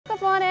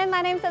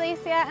my name's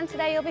Alysia and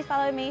today you'll be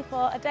following me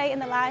for a day in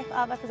the life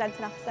of a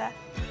presenting officer.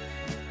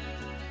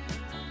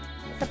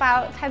 It's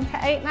about 10 to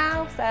 8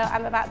 now, so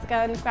I'm about to go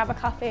and grab a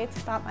coffee to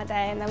start my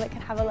day and then we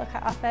can have a look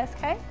at our first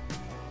case.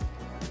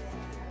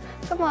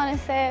 Good morning,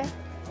 Sue.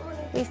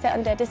 We sit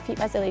under dispute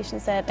resolution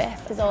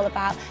service. It's all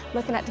about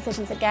looking at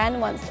decisions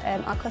again once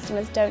our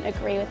customers don't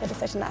agree with the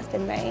decision that's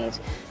been made.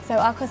 So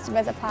our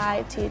customers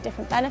apply to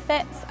different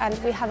benefits and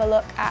we have a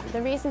look at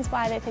the reasons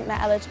why they think they're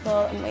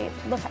eligible and we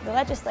look at the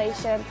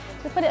legislation,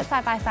 we put it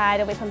side by side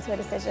and we come to a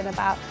decision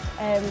about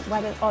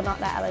whether or not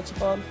they're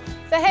eligible.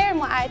 So hearing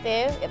what I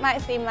do, it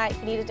might seem like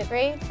you need a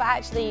degree, but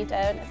actually you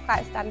don't. It's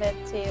quite standard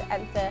to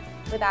enter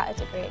without a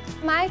degree.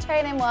 My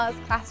training was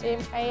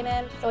classroom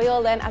training, so we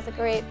all learn as a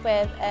group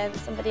with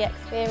somebody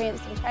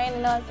experienced in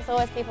training us. There's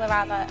always people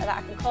around that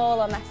I can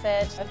call or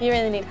message. If you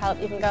really need help,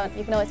 you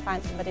can always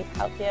find somebody to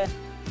help you.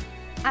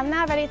 I'm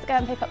now ready to go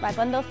and pick up my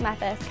bundle for my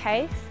first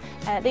case.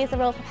 These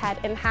are all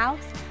prepared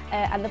in-house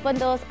and the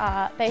bundles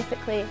are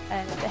basically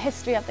the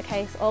history of the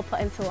case all put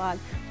into one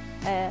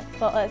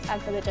for us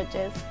and for the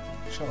judges.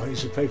 So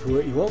here's the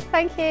paperwork you want.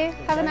 Thank you. Okay.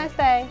 Have a nice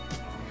day.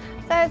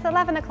 So it's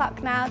 11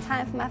 o'clock now,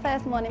 time for my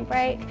first morning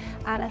break,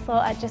 and I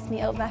thought I'd just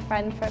meet up with my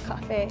friend for a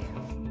coffee.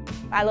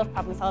 I love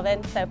problem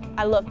solving, so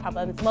I love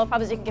problems. The more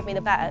problems you can give me, the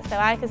better. So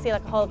I can see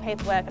like a whole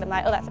paperwork and I'm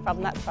like, oh, that's a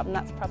problem, that's a problem,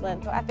 that's a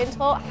problem. So I've been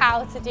taught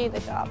how to do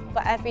the job,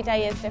 but every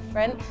day is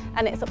different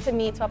and it's up to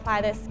me to apply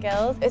those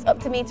skills. It's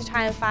up to me to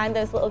try and find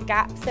those little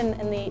gaps in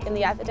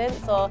the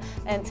evidence or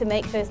to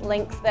make those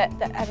links that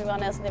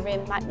everyone else in the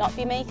room might not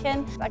be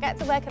making. So I get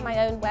to work in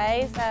my own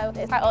way, so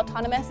it's quite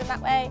autonomous in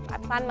that way. I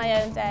plan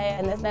my own day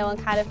and there's no one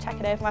kind of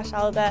checking over my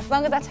shoulder. As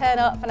long as I turn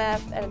up and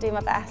I do my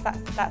best,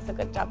 that's a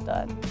good job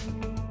done.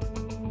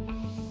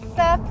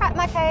 So I've prepped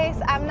my case,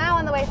 I'm now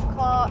on the way to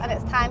court and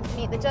it's time to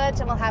meet the judge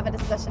and we'll have a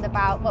discussion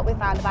about what we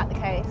found about the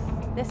case.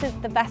 This is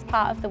the best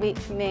part of the week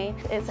for me.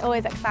 It's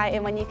always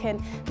exciting when you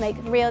can make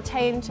real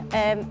change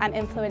and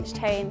influence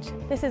change.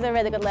 This is a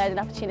really good learning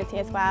opportunity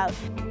as well.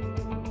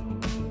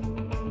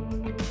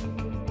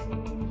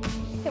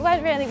 It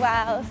went really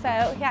well,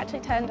 so he actually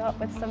turned up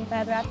with some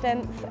further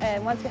evidence.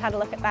 Once we had a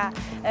look at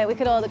that, we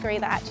could all agree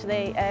that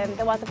actually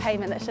there was a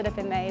payment that should have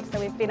been made, so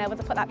we've been able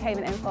to put that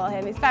payment in for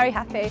him. He's very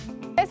happy.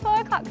 It's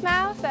 4 o'clock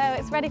now, so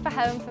it's ready for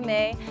home for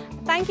me.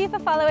 Thank you for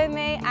following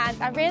me,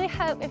 and I really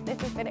hope if this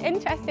has been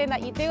interesting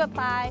that you do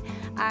apply,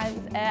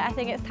 and I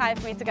think it's time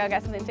for me to go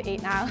get something to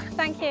eat now.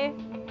 Thank you.